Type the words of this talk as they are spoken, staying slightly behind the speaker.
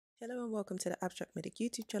Hello and welcome to the Abstract Medic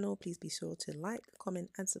YouTube channel. Please be sure to like,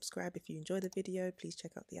 comment and subscribe if you enjoyed the video. Please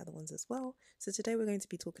check out the other ones as well. So today we're going to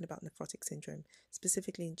be talking about nephrotic syndrome,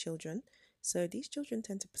 specifically in children. So these children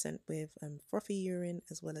tend to present with frothy urine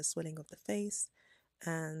as well as swelling of the face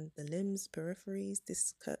and the limbs, peripheries.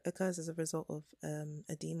 This occurs as a result of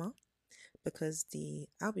edema because the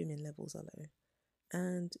albumin levels are low.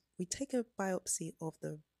 And we take a biopsy of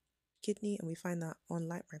the kidney and we find that on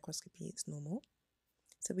light microscopy it's normal.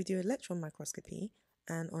 So we do electron microscopy,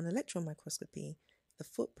 and on electron microscopy, the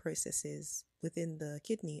foot processes within the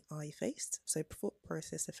kidney are effaced. So foot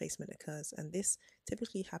process effacement occurs, and this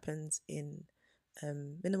typically happens in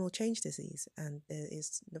minimal change disease, and there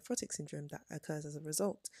is nephrotic syndrome that occurs as a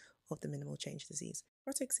result of the minimal change disease.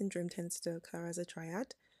 Nephrotic syndrome tends to occur as a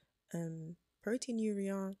triad: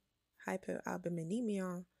 proteinuria,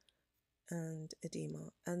 hypoalbuminemia, and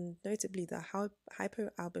edema. And notably, the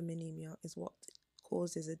hypoalbuminemia is what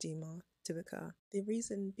causes edema to occur. The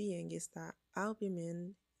reason being is that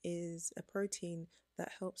albumin is a protein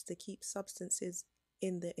that helps to keep substances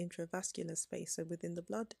in the intravascular space, so within the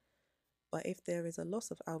blood. But if there is a loss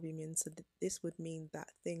of albumin, so this would mean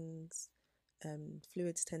that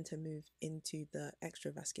fluids tend to move into the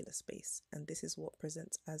extravascular space, and this is what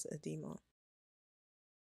presents as edema.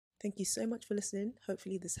 Thank you so much for listening.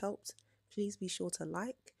 Hopefully this helped. Please be sure to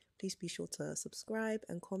like, please be sure to subscribe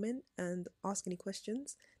and comment and ask any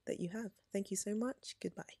questions that you have. Thank you so much.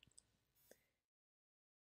 Goodbye.